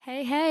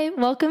Hey,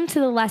 welcome to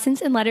the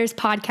Lessons in Letters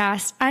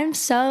podcast. I'm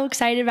so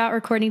excited about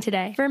recording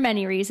today for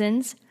many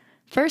reasons.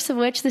 First of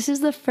which, this is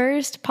the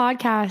first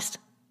podcast.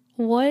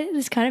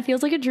 This kind of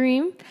feels like a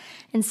dream.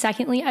 And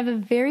secondly, I have a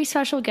very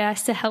special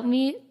guest to help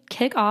me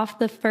kick off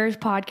the first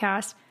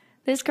podcast.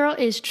 This girl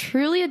is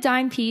truly a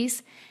dime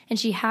piece, and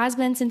she has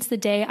been since the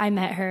day I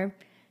met her.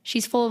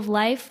 She's full of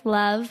life,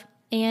 love,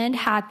 and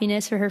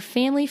happiness for her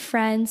family,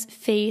 friends,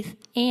 faith,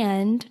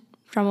 and,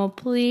 drumroll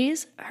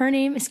please, her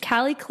name is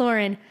Callie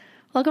Cloran.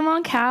 Welcome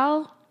on,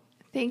 Cal.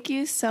 Thank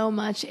you so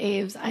much,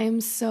 Aves. I am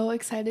so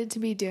excited to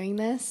be doing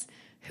this.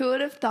 Who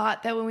would have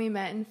thought that when we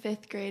met in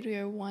 5th grade, we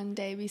would one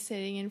day be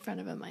sitting in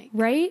front of a mic?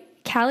 Right?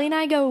 Callie and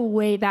I go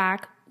way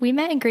back. We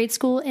met in grade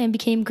school and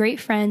became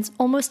great friends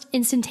almost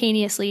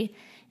instantaneously.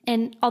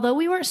 And although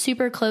we weren't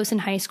super close in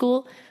high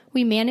school,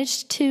 we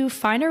managed to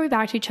find our way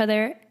back to each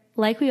other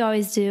like we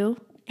always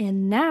do.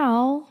 And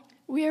now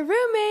we are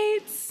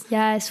roommates.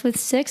 Yes, with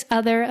 6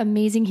 other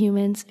amazing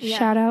humans. Yeah.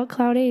 Shout out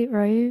Cloud 8,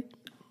 right?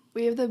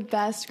 We have the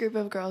best group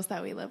of girls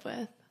that we live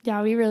with.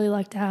 Yeah, we really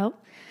lucked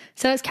out.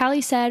 So as Callie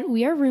said,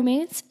 we are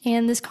roommates,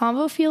 and this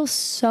convo feels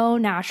so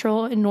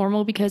natural and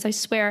normal because I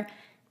swear,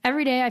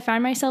 every day I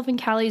find myself in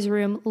Callie's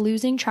room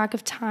losing track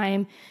of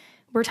time.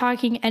 We're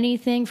talking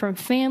anything from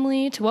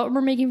family to what we're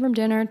making from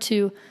dinner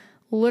to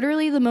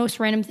literally the most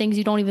random things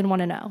you don't even want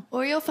to know.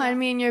 Or you'll find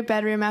me in your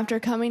bedroom after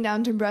coming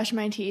down to brush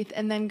my teeth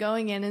and then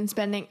going in and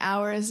spending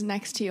hours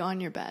next to you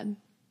on your bed.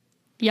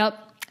 Yep,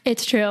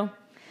 it's true.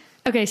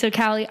 Okay, so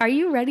Callie, are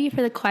you ready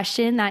for the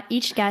question that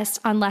each guest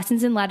on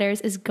Lessons in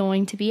Letters is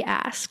going to be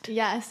asked?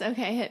 Yes,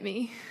 okay, hit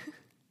me.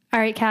 All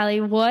right,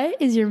 Callie,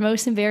 what is your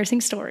most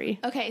embarrassing story?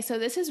 Okay, so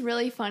this is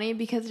really funny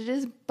because it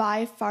is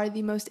by far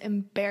the most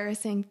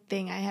embarrassing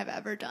thing I have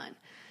ever done.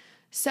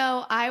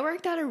 So I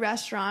worked at a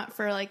restaurant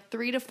for like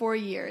 3 to 4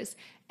 years,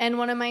 and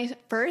one of my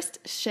first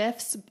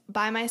shifts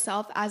by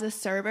myself as a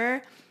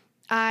server,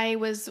 I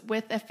was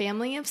with a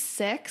family of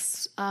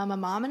 6, a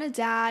mom and a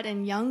dad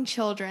and young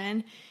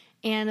children,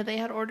 and they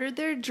had ordered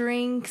their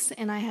drinks,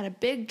 and I had a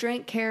big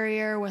drink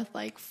carrier with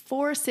like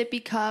 4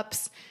 sippy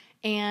cups,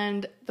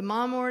 and the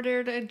mom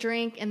ordered a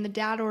drink and the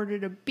dad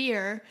ordered a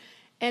beer.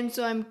 And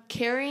so I'm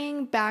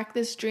carrying back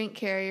this drink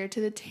carrier to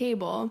the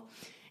table,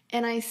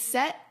 and I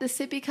set the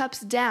sippy cups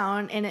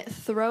down, and it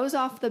throws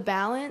off the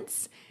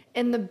balance,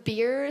 and the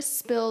beer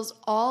spills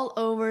all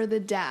over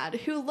the dad,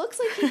 who looks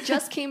like he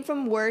just came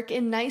from work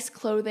in nice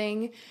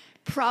clothing.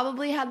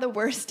 Probably had the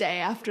worst day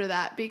after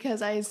that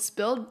because I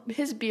spilled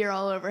his beer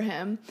all over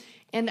him,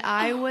 and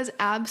I was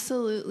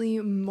absolutely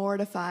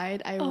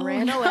mortified. I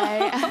ran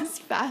away as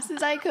fast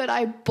as I could.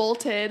 I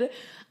bolted.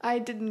 I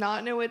did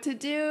not know what to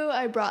do.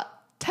 I brought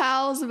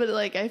towels, but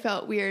I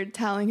felt weird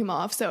toweling him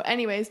off. So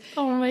anyways,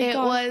 it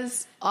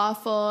was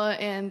awful,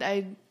 and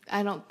I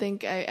don't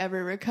think I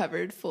ever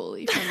recovered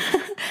fully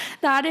from it.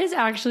 That is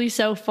actually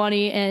so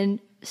funny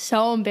and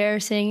so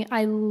embarrassing.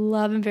 I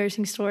love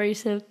embarrassing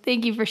stories, so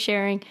thank you for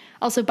sharing.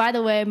 Also, by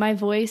the way, my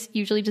voice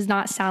usually does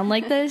not sound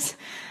like this.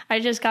 I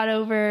just got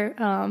over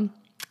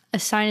a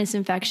sinus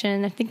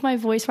infection. I think my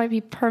voice might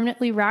be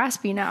permanently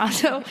raspy now,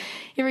 so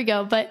here we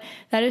go. But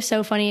that is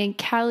so funny. And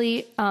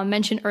Callie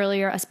mentioned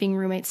earlier us being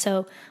roommates,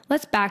 so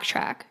let's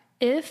backtrack.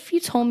 If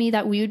you told me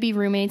that we would be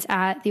roommates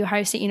at The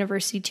Ohio State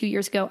University 2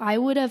 years ago, I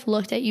would have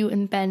looked at you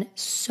and been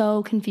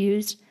so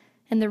confused.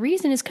 And the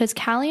reason is because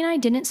Callie and I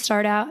didn't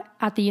start out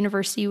at the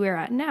university we're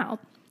at now.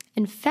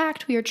 In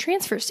fact, we are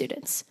transfer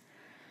students.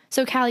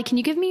 So Callie, can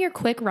you give me your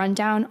quick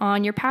rundown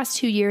on your past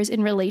 2 years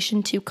in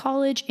relation to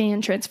college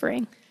and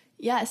transferring?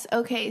 Yes.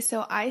 Okay.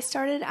 So I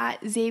started at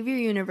Xavier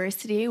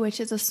University,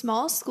 which is a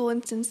small school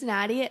in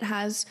Cincinnati. It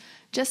has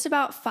just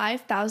about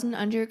 5,000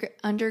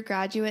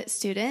 undergraduate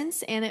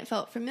students, and it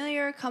felt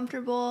familiar,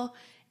 comfortable,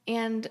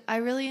 and I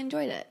really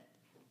enjoyed it.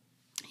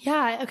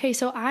 Yeah, okay,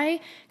 so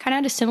I kind of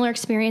had a similar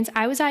experience.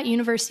 I was at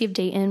University of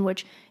Dayton,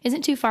 which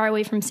isn't too far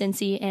away from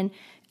Cincy, and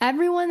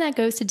everyone that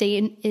goes to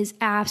Dayton is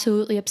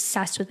absolutely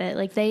obsessed with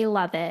it. They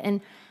love it,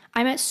 and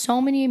I met so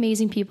many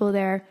amazing people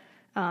there,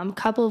 a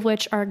couple of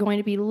which are going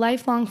to be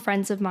lifelong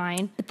friends of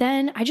mine. But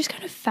then I just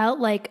kind of felt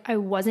like I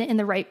wasn't in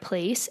the right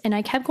place, and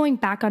I kept going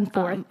back and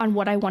forth on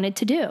what I wanted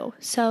to do.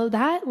 So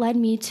that led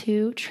me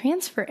to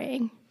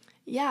transferring.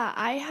 Yeah,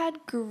 I had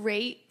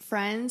great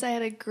friends. I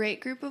had a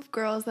great group of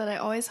girls that I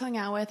always hung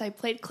out with. I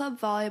played club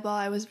volleyball.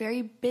 I was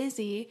very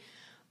busy,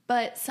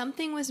 but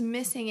something was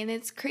missing. And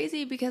it's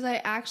crazy because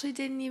I actually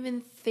didn't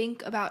even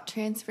think about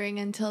transferring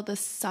until the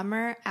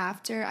summer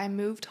after I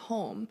moved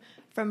home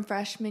from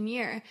freshman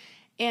year.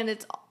 And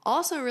it's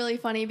also really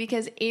funny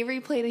because Avery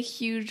played a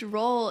huge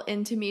role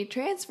into me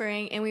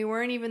transferring, and we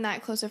weren't even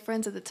that close of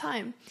friends at the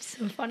time.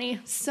 So funny.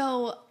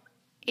 So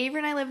Avery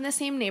and I live in the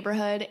same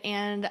neighborhood,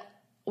 and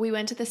we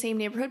went to the same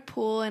neighborhood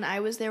pool, and I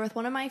was there with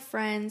one of my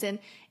friends, and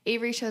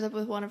Avery shows up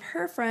with one of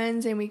her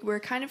friends, and we were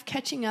kind of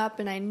catching up,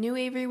 and I knew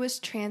Avery was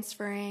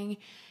transferring,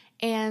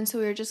 and so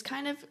we were just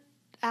kind of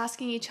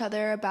asking each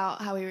other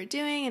about how we were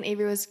doing, and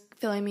Avery was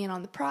filling me in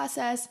on the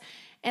process,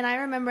 And I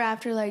remember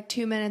after like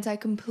 2 minutes, I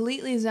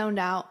completely zoned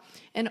out,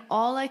 and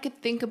all I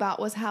could think about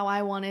was how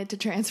I wanted to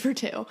transfer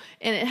to.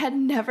 And it had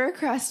never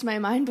crossed my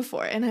mind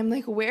before. And I'm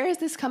like, where is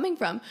this coming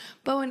from?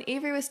 But when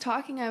Avery was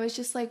talking, I was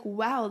just like,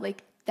 wow,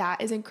 like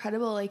that is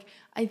incredible. Like,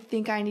 I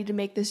think I need to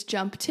make this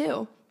jump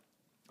too.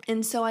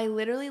 And so I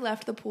literally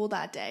left the pool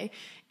that day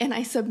and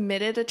I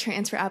submitted a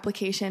transfer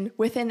application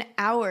within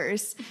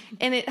hours,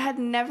 and it had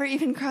never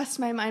even crossed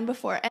my mind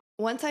before. And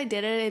once I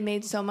did it, it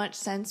made so much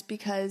sense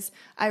because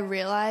I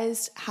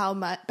realized how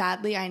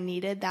badly I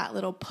needed that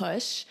little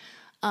push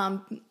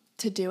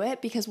to do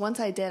it. Because once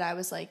I did, I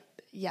was like,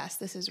 yes,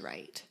 this is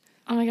right.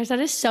 Oh my gosh, that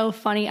is so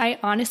funny. I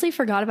honestly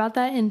forgot about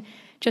that. And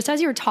just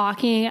as you were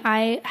talking,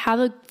 I have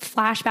a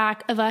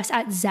flashback of us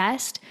at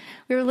Zest.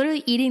 We were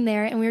literally eating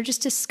there and we were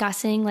just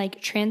discussing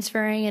like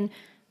transferring, and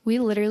we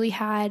literally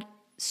had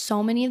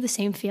so many of the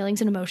same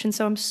feelings and emotions.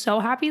 So I'm so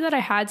happy that I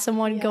had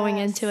someone going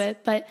into it.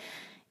 But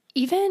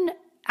even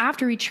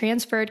after we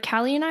transferred,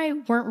 Callie and I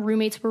weren't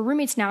roommates. We're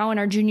roommates now in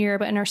our junior year,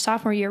 but in our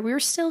sophomore year, we were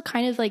still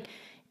kind of like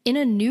in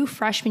a new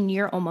freshman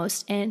year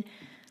almost. And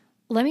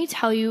let me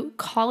tell you,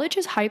 college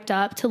is hyped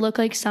up to look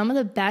like some of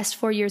the best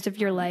 4 years of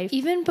your life.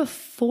 Even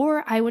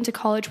before I went to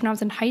college, when I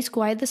was in high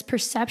school, I had this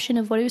perception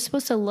of what it was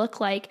supposed to look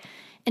like.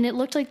 And it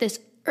looked like this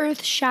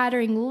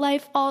earth-shattering,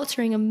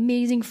 life-altering,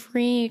 amazing,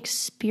 freeing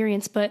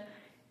experience. But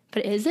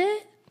is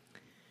it?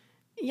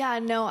 Yeah,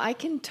 no, I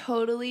can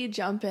totally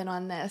jump in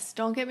on this.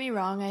 Don't get me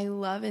wrong, I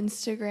love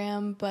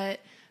Instagram, but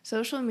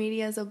social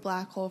media is a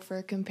black hole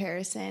for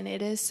comparison.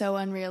 It is so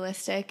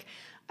unrealistic.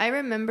 I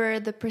remember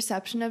the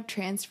perception of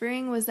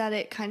transferring was that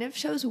it kind of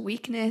shows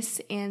weakness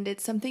and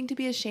it's something to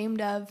be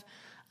ashamed of.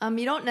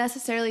 You don't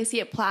necessarily see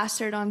it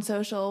plastered on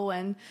social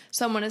when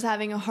someone is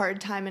having a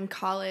hard time in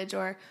college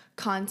or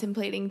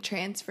contemplating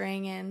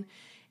transferring. And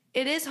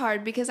it is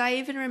hard because I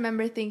even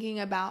remember thinking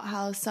about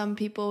how some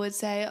people would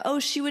say, oh,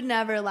 she would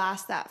never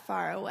last that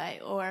far away,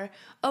 or,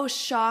 oh,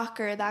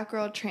 shocker, that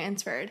girl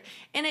transferred.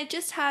 And it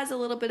just has a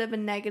little bit of a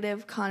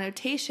negative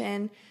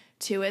connotation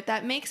to it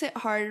that makes it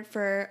hard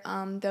for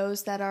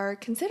those that are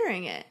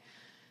considering it.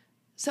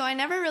 So I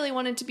never really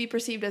wanted to be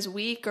perceived as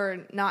weak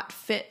or not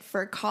fit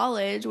for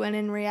college, when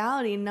in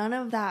reality, none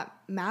of that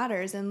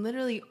matters. And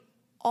literally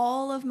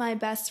all of my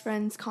best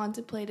friends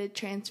contemplated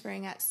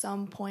transferring at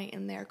some point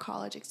in their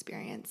college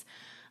experience.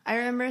 I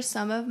remember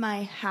some of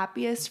my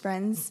happiest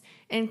friends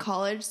in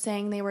college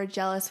saying they were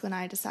jealous when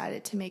I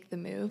decided to make the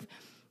move.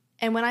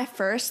 And when I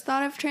first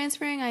thought of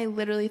transferring, I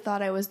literally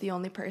thought I was the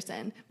only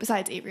person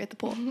besides Avery at the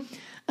pool.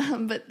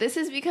 But this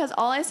is because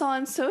all I saw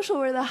on social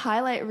were the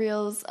highlight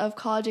reels of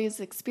college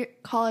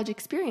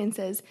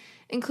experiences,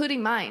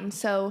 including mine.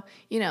 So,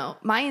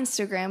 my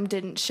Instagram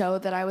didn't show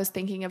that I was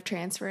thinking of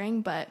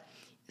transferring, but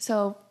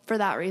so for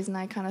that reason,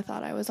 I kind of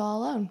thought I was all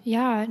alone.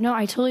 Yeah, no,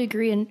 I totally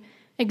agree. And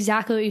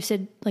exactly what you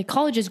said, like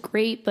college is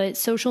great, but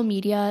social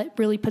media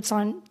really puts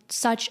on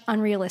such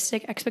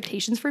unrealistic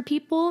expectations for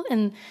people.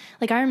 And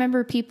like, I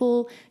remember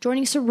people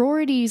joining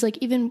sororities, like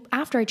even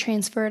after I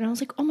transferred, and I was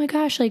like, oh my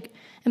gosh, like,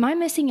 am I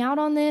missing out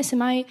on this?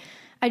 I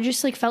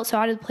just like felt so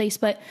out of place.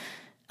 But,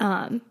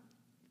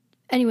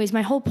 anyways,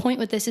 my whole point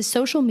with this is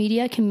social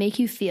media can make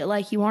you feel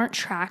like you aren't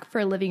track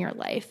for living your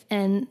life.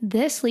 And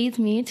this leads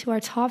me to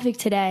our topic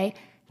today: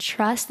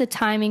 trust the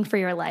timing for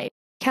your life.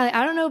 Callie,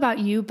 I don't know about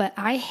you, but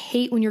I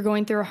hate when you're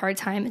going through a hard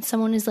time and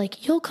someone is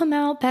like, you'll come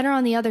out better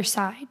on the other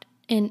side.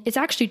 And it's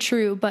actually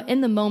true, but in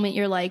the moment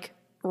you're like,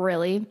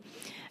 really?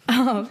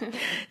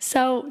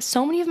 So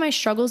many of my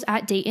struggles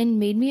at Dayton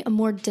made me a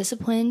more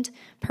disciplined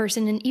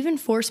person and even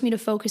forced me to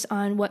focus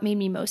on what made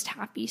me most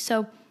happy.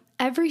 So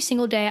every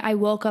single day I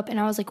woke up and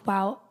I was like,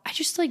 wow, I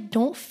just like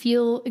don't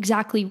feel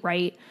exactly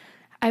right.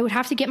 I would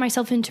have to get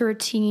myself into a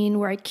routine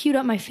where I queued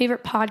up my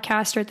favorite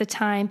podcaster at the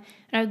time,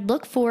 and I would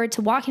look forward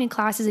to walking in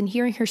classes and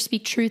hearing her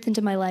speak truth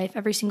into my life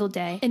every single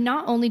day. And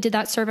not only did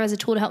that serve as a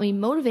tool to help me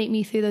motivate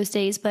me through those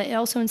days, but it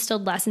also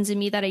instilled lessons in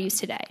me that I use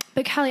today.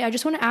 But Callie, I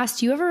just want to ask,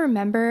 do you ever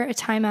remember a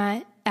time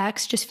at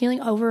X just feeling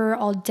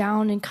overall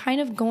down and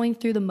kind of going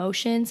through the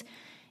motions?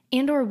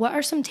 And or what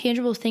are some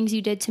tangible things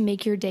you did to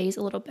make your days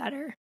a little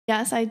better?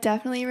 Yes, I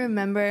definitely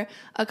remember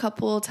a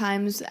couple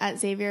times at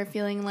Xavier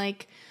feeling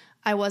like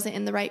I wasn't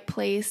in the right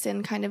place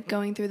and kind of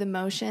going through the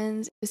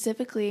motions.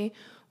 Specifically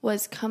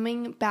was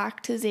coming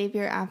back to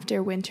Xavier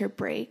after winter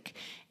break.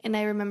 And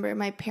I remember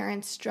my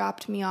parents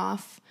dropped me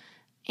off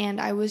and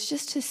I was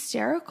just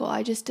hysterical.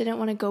 I just didn't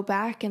want to go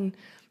back, and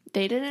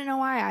they didn't know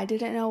why. I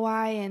didn't know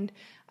why. And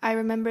I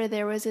remember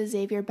there was a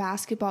Xavier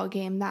basketball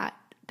game that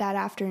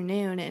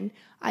afternoon, and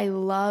I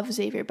love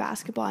Xavier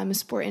basketball. I'm a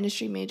sport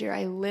industry major.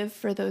 I live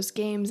for those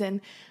games,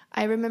 and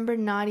I remember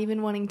not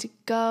even wanting to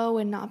go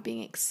and not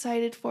being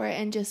excited for it,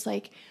 and just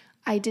like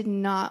I did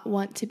not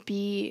want to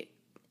be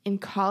in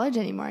college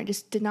anymore. I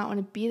just did not want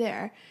to be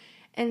there.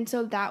 And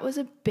so that was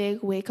a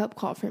big wake-up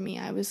call for me.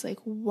 I was like,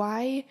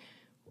 why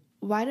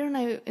don't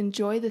I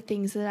enjoy the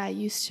things that I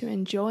used to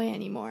enjoy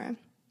anymore?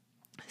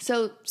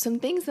 So some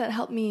things that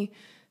helped me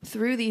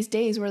through these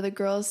days were the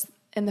girls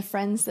and the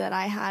friends that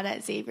I had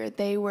at Xavier.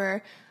 They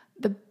were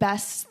the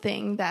best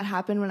thing that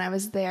happened when I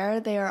was there.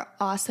 They are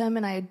awesome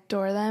and I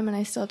adore them and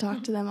I still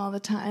talk to them all the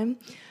time.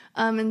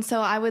 And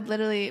so I would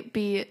literally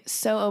be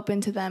so open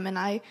to them. And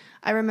I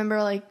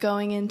remember like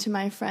going into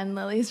my friend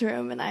Lily's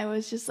room and I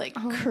was just like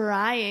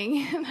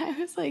crying. And I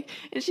was like,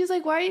 and she's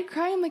like, why are you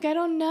crying? I'm like, I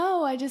don't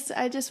know. I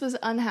just was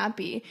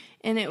unhappy.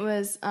 And it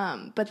was,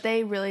 but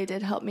they really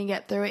did help me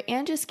get through it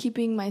and just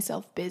keeping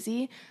myself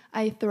busy.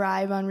 I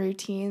thrive on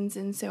routines.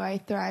 And so I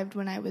thrived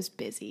when I was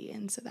busy.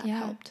 And so that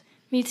helped.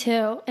 Me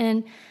too.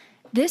 And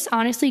this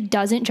honestly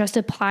doesn't just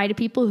apply to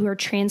people who are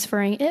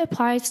transferring. It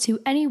applies to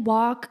any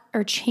walk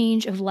or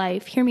change of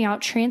life. Hear me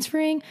out.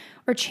 Transferring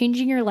or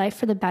changing your life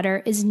for the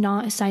better is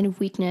not a sign of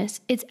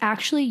weakness. It's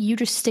actually you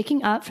just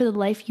sticking up for the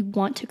life you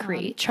want to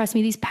create. Trust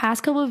me, these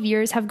past couple of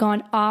years have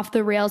gone off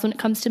the rails when it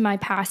comes to my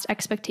past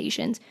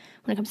expectations.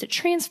 When it comes to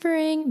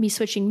transferring, me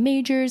switching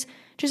majors,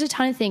 just a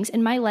ton of things.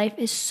 And my life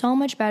is so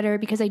much better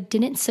because I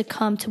didn't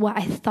succumb to what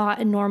I thought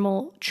a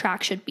normal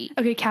track should be.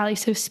 Okay, Callie,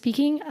 so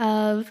speaking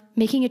of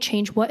making a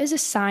change, what is a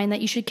sign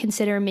that you should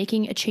consider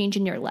making a change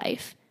in your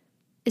life?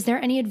 Is there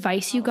any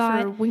advice you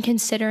got when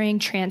considering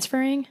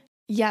transferring?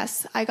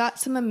 Yes, I got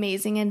some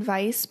amazing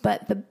advice,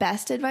 but the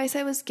best advice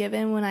I was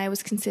given when I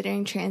was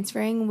considering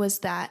transferring was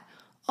that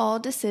all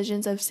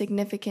decisions of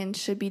significance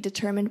should be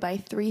determined by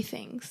 3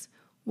 things.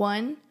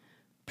 1,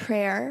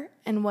 prayer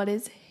and what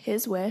is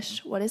His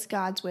wish, what is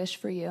God's wish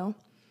for you.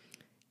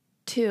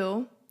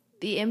 2,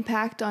 the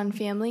impact on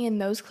family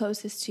and those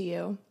closest to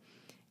you.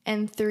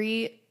 And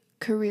 3,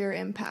 career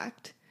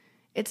impact.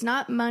 It's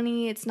not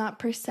money, it's not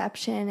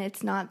perception,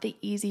 it's not the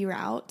easy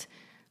route.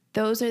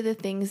 Those are the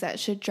things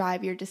that should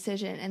drive your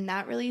decision. And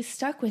that really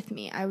stuck with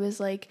me. I was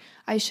like,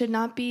 I should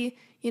not be,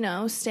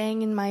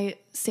 staying in my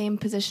same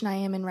position I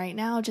am in right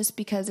now just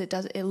because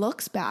it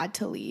looks bad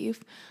to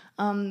leave.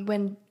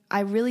 When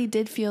I really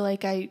did feel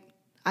like I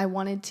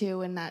wanted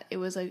to, and that it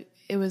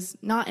was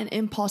not an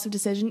impulsive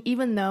decision,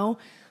 even though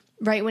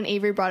right when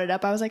Avery brought it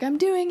up, I was like, I'm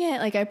doing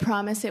it. Like, I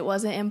promise it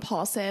wasn't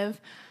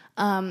impulsive.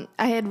 I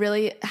had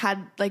really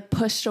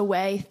pushed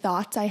away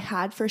thoughts I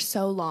had for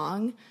so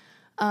long.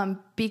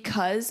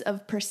 Because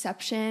of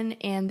perception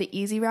and the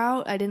easy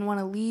route. I didn't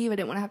want to leave. I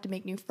didn't want to have to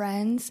make new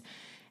friends.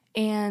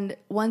 And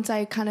once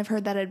I kind of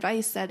heard that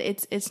advice that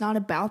it's not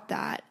about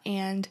that.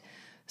 And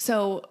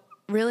so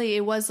really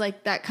it was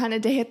like that kind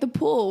of day at the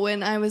pool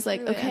when I was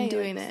like, okay, I'm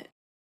doing it.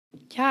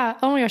 Yeah.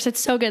 Oh my gosh, that's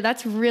so good.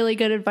 That's really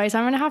good advice.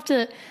 I'm going to have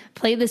to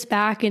play this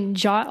back and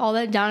jot all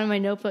that down in my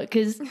notebook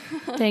because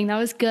dang, that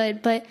was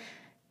good. But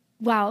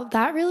wow,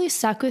 that really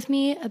stuck with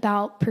me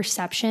about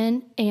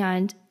perception.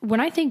 And when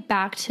I think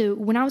back to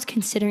when I was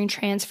considering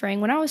transferring,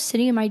 when I was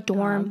sitting in my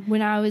dorm,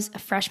 when I was a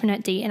freshman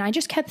at Dayton, I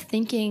just kept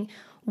thinking,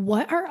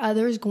 what are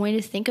others going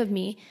to think of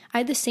me? I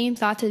had the same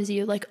thoughts as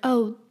you, like,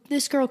 oh,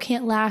 this girl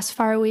can't last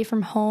far away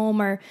from home,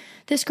 or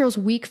this girl's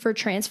weak for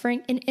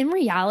transferring. And in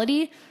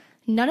reality,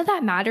 none of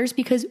that matters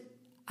because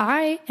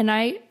I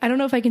don't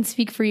know if I can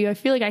speak for you. I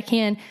feel like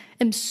I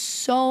am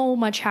so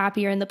much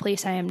happier in the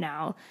place I am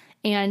now.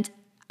 And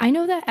I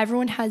know that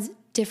everyone has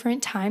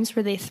different times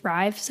where they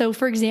thrive. So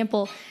for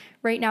example,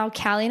 right now,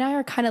 Callie and I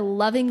are kind of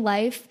loving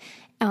life.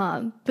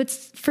 But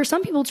for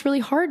some people, it's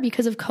really hard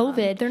because of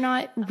COVID. They're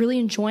not really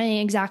enjoying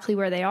exactly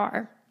where they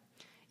are.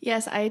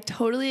 Yes, I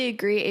totally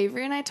agree.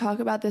 Avery and I talk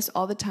about this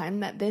all the time,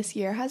 that this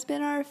year has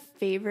been our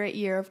favorite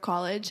year of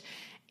college.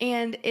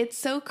 And it's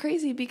so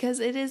crazy because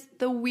it is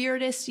the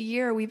weirdest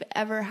year we've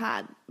ever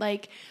had.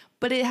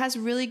 But it has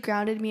really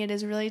grounded me. It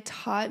has really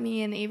taught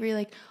me and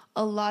Avery,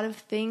 a lot of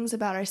things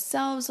about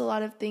ourselves, a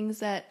lot of things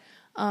that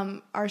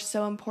are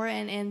so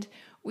important. And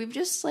we've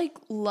just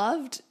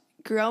loved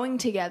growing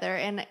together.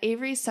 And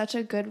Avery's such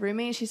a good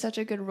roommate. She's such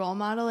a good role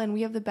model. And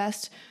we have the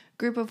best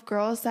group of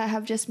girls that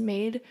have just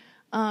made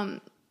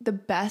the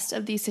best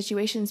of these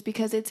situations,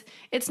 because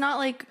it's not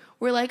like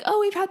we're like, oh,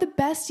 we've had the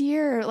best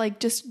year,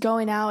 just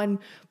going out and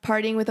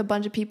partying with a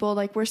bunch of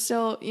people. We're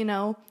still,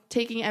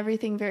 taking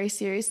everything very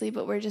seriously,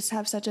 but we just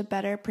have such a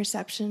better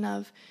perception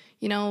of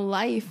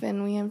life,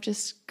 and we have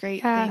just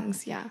great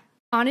things. Yeah.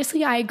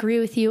 Honestly, I agree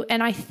with you.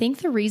 And I think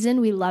the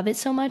reason we love it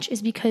so much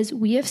is because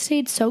we have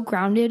stayed so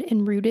grounded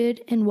and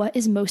rooted in what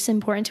is most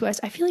important to us.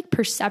 I feel like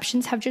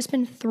perceptions have just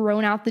been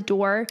thrown out the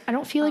door. I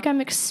don't feel like I'm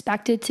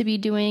expected to be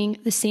doing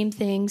the same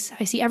things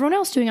I see everyone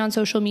else doing on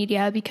social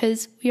media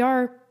because we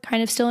are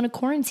kind of still in a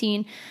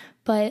quarantine.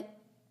 But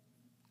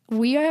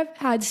we have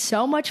had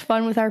so much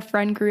fun with our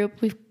friend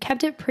group. We've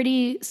kept it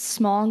pretty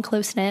small and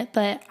close-knit,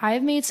 but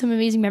I've made some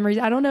amazing memories.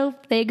 I don't know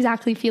if they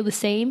exactly feel the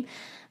same,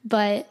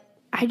 but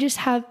I just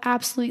have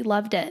absolutely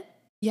loved it.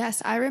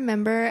 Yes, I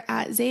remember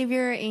at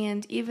Xavier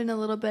and even a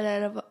little bit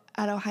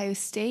at Ohio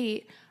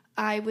State,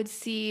 I would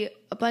see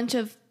a bunch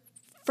of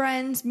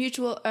friends,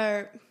 mutual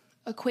or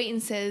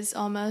acquaintances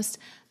almost,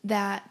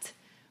 that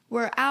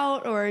were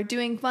out or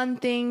doing fun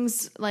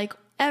things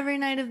every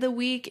night of the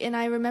week. And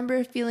I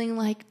remember feeling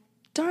like,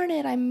 darn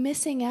it, I'm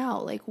missing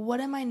out.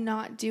 What am I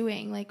not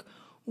doing?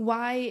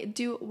 Why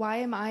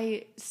am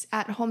I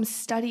at home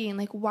studying?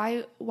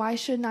 why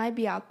shouldn't I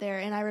be out there?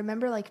 And I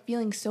remember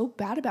feeling so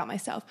bad about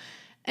myself.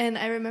 And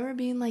I remember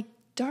being like,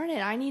 darn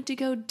it, I need to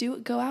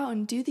go out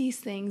and do these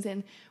things.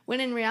 And when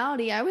in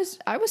reality, I was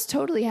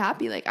totally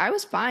happy. Like, I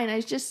was fine.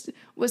 I just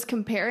was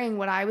comparing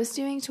what I was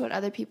doing to what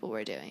other people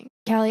were doing.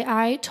 Callie,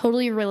 I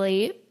totally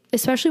relate,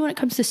 especially when it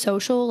comes to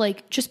social,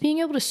 like just being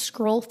able to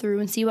scroll through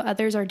and see what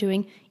others are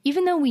doing,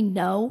 even though we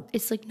know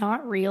it's like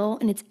not real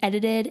and it's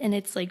edited and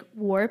it's like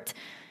warped,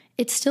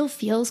 it still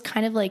feels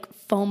kind of like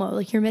FOMO,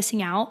 like you're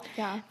missing out.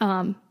 Yeah.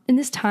 In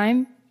this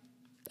time,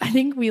 I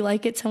think we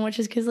like it so much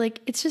is because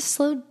like it's just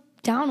slowed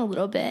down a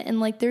little bit, and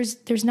like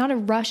there's not a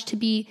rush to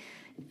be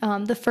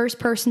the first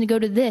person to go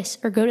to this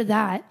or go to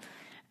that.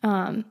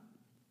 And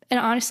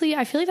honestly,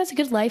 I feel like that's a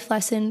good life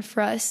lesson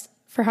for us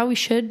for how we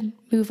should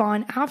move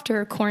on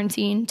after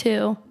quarantine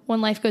too, when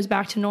life goes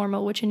back to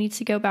normal, which it needs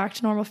to go back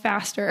to normal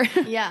faster.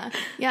 Yeah.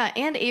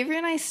 And Avery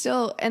and I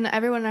still, and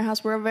everyone in our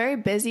house, we're very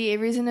busy.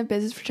 Avery's in a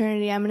business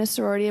fraternity. I'm in a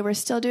sorority. We're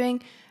still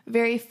doing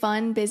very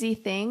fun, busy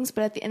things.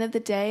 But at the end of the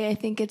day, I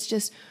think it's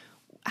just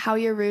how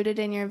you're rooted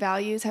in your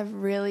values have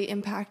really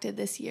impacted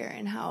this year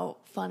and how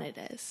fun it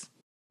is.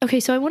 Okay,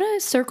 so I want to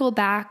circle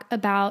back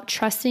about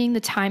trusting the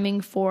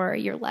timing for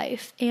your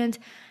life. And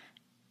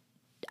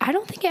I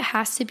don't think it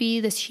has to be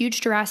this huge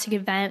drastic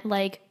event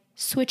like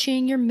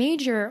switching your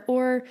major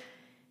or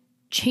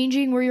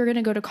changing where you're going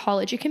to go to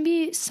college. It can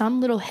be some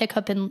little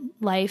hiccup in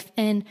life.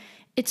 And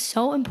it's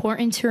so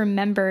important to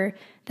remember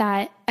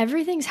that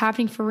everything's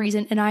happening for a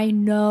reason. And I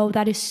know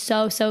that is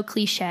so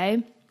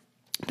cliche,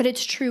 but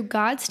it's true.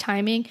 God's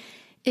timing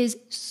is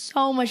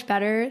so much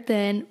better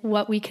than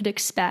what we could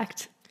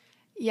expect.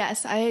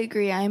 Yes, I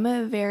agree. I'm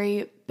a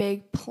very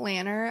big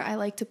planner. I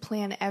like to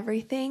plan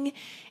everything.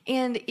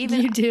 And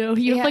even you do.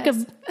 You have like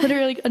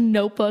literally like a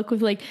notebook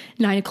with like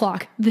 9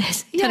 o'clock,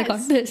 this, 10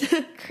 o'clock, this.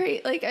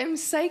 Great. Like, I'm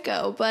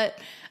psycho, but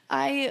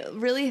I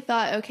really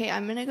thought, okay,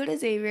 I'm going to go to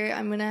Xavier.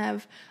 I'm going to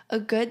have a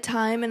good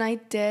time. And I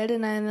did.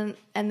 And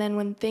then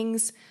when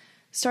things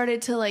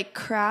started to like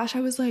crash,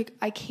 I was like,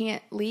 I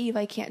can't leave.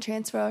 I can't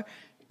transfer.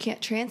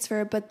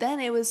 But then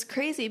it was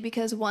crazy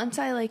because once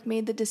I like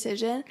made the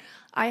decision,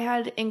 I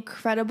had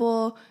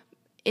incredible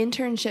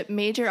internship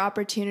major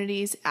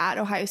opportunities at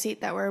Ohio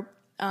State that were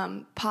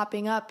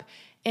popping up,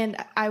 and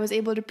I was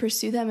able to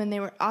pursue them, and they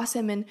were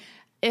awesome. And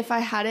if I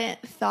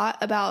hadn't thought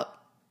about,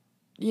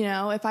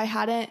 if I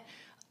hadn't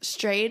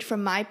strayed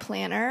from my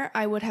planner,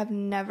 I would have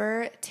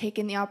never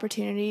taken the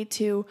opportunity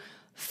to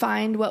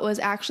find what was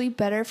actually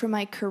better for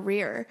my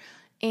career.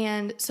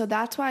 And so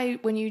that's why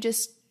when you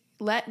just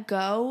let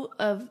go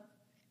of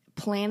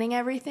planning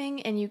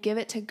everything and you give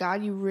it to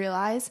God, you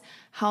realize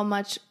how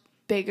much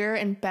bigger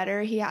and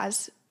better He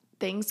has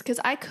things. Because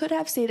I could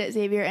have stayed at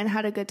Xavier and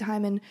had a good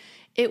time and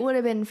it would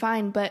have been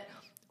fine. But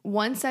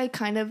once I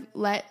kind of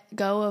let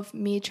go of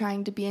me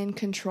trying to be in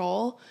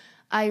control,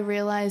 I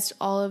realized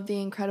all of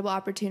the incredible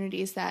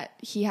opportunities that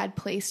He had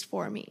placed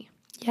for me.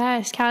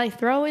 Yes, Callie,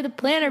 throw away the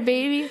planner,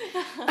 baby.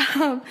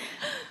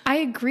 I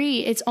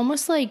agree. It's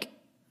almost like,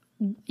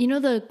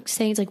 the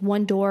sayings like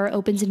one door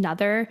opens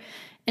another,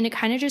 and it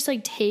kind of just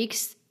like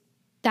takes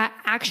that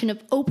action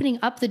of opening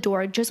up the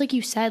door. Just like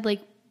you said,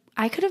 like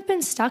I could have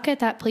been stuck at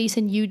that place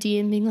in UD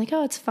and being like,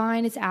 oh, it's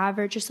fine, it's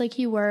average, just like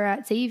you were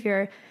at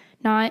Xavier,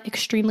 not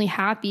extremely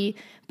happy.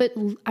 But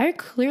I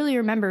clearly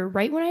remember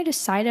right when I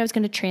decided I was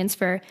going to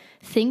transfer,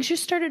 things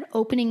just started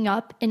opening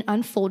up and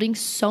unfolding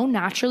so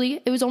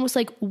naturally. It was almost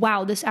like,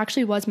 wow, this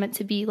actually was meant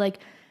to be. Like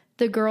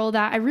the girl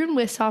that I roomed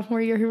with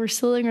sophomore year who we're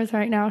still living with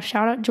right now,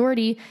 shout out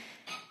Jordy.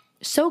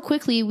 So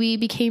quickly we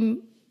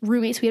became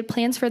roommates. We had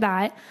plans for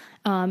that.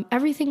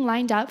 Everything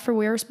lined up for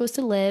where we're supposed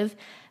to live.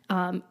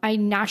 I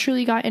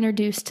naturally got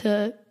introduced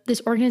to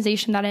this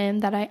organization that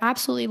I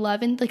absolutely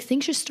love. And like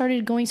things just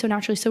started going so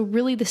naturally. So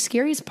really the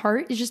scariest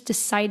part is just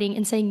deciding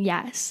and saying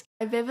yes.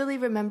 I vividly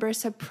remember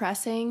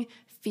suppressing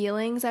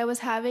feelings I was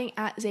having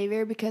at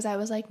Xavier because I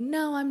was like,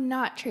 no, I'm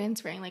not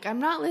transferring. Like, I'm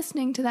not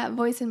listening to that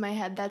voice in my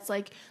head that's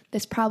like,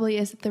 this probably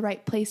isn't the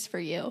right place for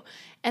you.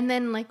 And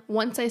then like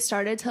once I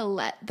started to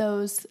let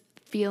those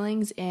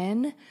feelings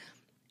in,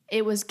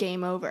 it was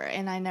game over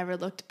and I never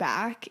looked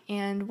back.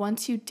 And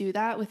once you do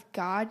that with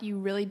God, you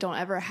really don't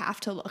ever have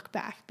to look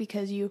back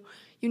because you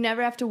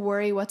never have to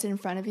worry what's in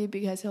front of you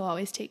because He'll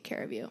always take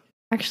care of you.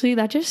 Actually,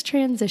 that just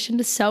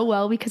transitioned so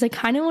well because I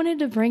kind of wanted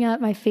to bring up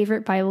my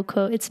favorite Bible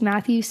quote. It's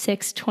Matthew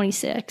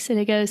 6:26, and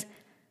it goes,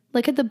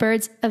 "Look at the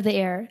birds of the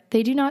air.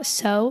 They do not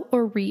sow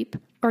or reap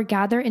or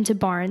gather into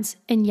barns,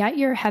 and yet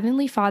your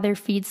heavenly Father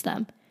feeds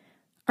them.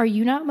 Are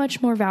you not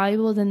much more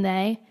valuable than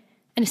they?"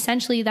 And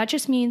essentially, that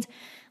just means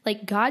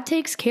like God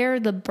takes care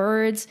of the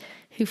birds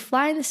who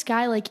fly in the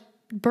sky. Like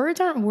birds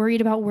aren't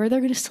worried about where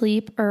they're going to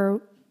sleep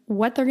or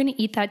what they're going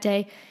to eat that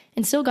day.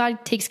 And still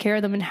God takes care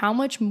of them. And how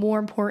much more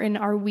important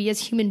are we as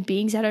human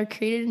beings that are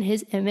created in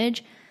His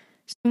image?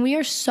 We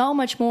are so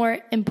much more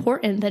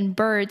important than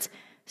birds.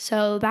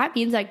 So that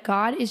means that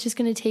God is just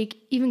going to take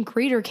even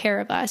greater care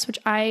of us, which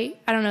I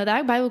don't know,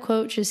 that Bible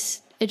quote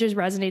just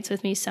resonates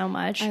with me so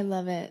much. I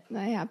love it.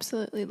 I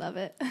absolutely love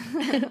it.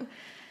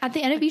 At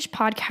the end of each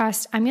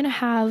podcast, I'm going to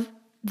have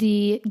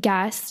the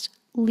guest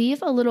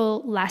leave a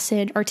little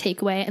lesson or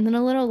takeaway and then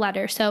a little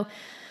letter. So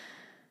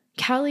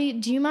Callie,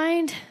 do you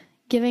mind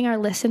giving our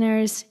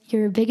listeners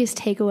your biggest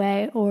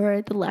takeaway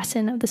or the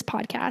lesson of this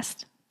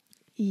podcast?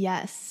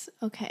 Yes.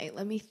 Okay,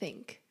 let me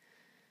think.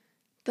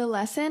 The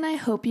lesson I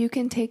hope you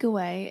can take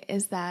away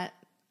is that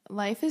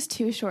life is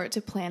too short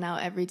to plan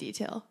out every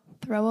detail.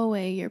 Throw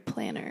away your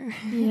planner.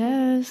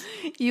 Yes.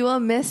 You will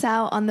miss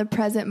out on the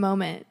present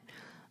moment.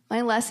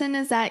 My lesson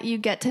is that you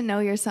get to know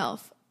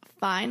yourself,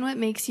 find what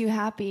makes you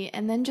happy,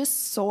 and then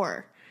just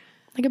soar.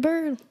 Like a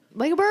bird.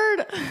 Like a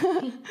bird.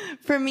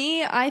 For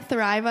me, I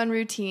thrive on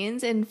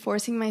routines and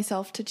forcing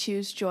myself to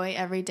choose joy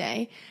every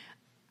day.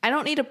 I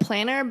don't need a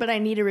planner, but I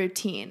need a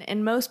routine,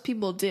 and most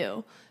people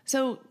do.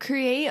 So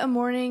create a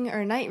morning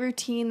or night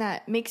routine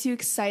that makes you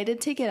excited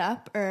to get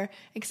up or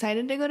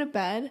excited to go to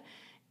bed.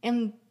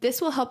 And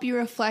this will help you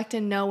reflect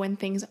and know when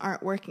things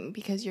aren't working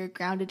because you're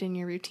grounded in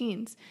your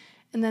routines.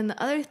 And then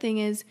the other thing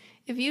is,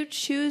 if you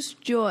choose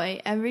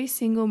joy every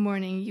single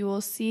morning, you will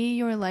see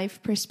your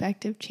life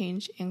perspective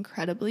change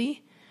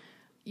incredibly.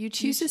 You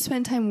choose to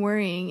spend time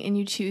worrying and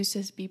you choose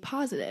to be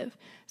positive.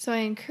 So I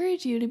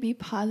encourage you to be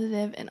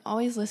positive and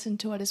always listen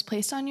to what is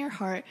placed on your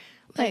heart.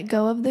 Let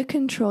go of the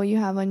control you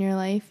have on your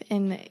life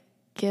and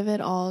give it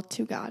all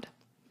to God.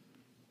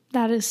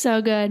 That is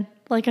so good.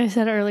 Like I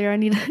said earlier, I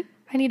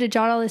need to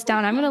jot all this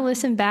down. I'm going to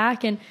listen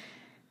back and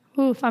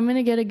I'm going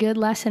to get a good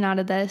lesson out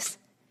of this.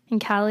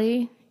 And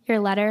Callie,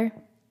 your letter.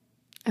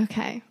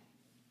 Okay.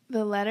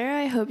 The letter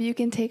I hope you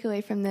can take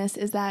away from this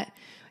is that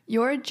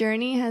your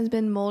journey has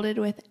been molded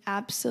with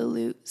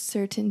absolute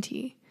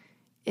certainty.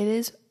 It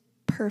is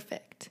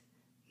perfect.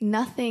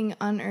 Nothing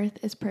on earth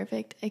is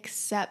perfect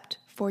except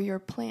for your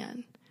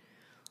plan.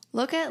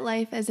 Look at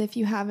life as if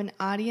you have an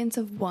audience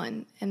of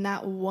one, and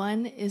that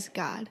one is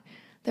God.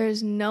 There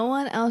is no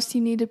one else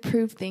you need to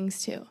prove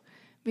things to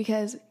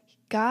because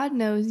God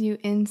knows you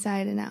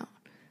inside and out.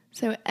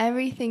 So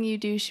everything you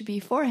do should be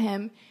for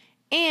him,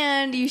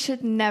 and you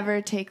should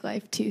never take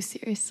life too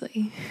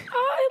seriously.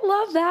 Oh, I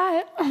love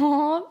that.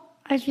 Oh,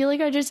 I feel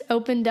like I just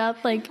opened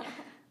up like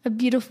a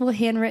beautiful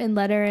handwritten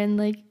letter and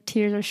like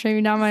tears are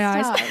streaming down my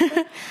eyes.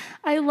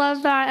 I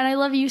love that. And I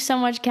love you so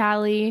much,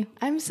 Callie.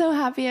 I'm so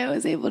happy I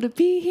was able to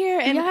be here.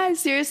 And yes.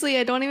 Seriously,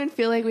 I don't even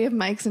feel like we have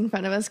mics in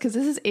front of us because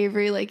this is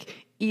Avery like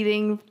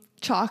eating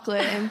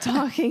chocolate and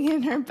talking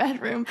in her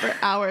bedroom for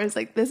hours.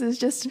 Like this is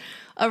just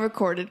a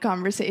recorded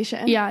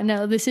conversation. Yeah,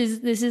 no, this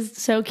is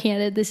so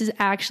candid. This is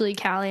actually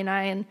Callie and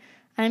I, and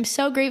I'm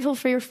so grateful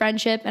for your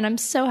friendship, and I'm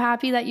so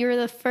happy that you were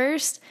the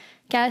first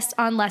guest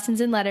on Lessons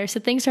and Letters. So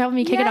thanks for helping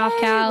me kick it off,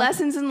 Cal.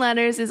 Lessons and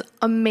Letters is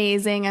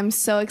amazing. I'm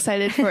so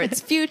excited for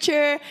its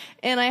future,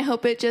 and I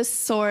hope it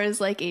just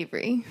soars like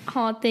Avery.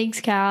 Oh,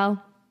 thanks,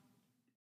 Cal.